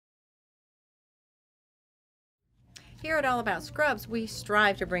Here at All About Scrubs, we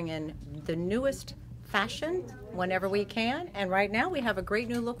strive to bring in the newest fashion whenever we can, and right now we have a great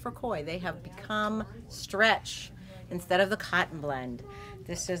new look for koi. They have become stretch instead of the cotton blend.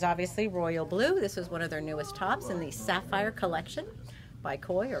 This is obviously royal blue. This is one of their newest tops in the Sapphire collection by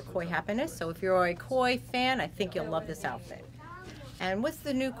Koi, or Koi Happiness. So if you're a Koi fan, I think you'll love this outfit. And with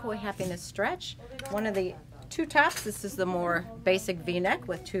the new Koi Happiness stretch, one of the two tops, this is the more basic V-neck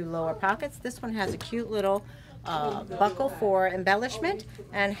with two lower pockets. This one has a cute little buckle for embellishment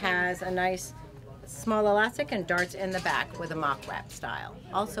and has a nice small elastic and darts in the back with a mock wrap style.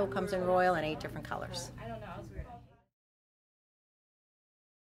 Also comes in royal and 8 different colors.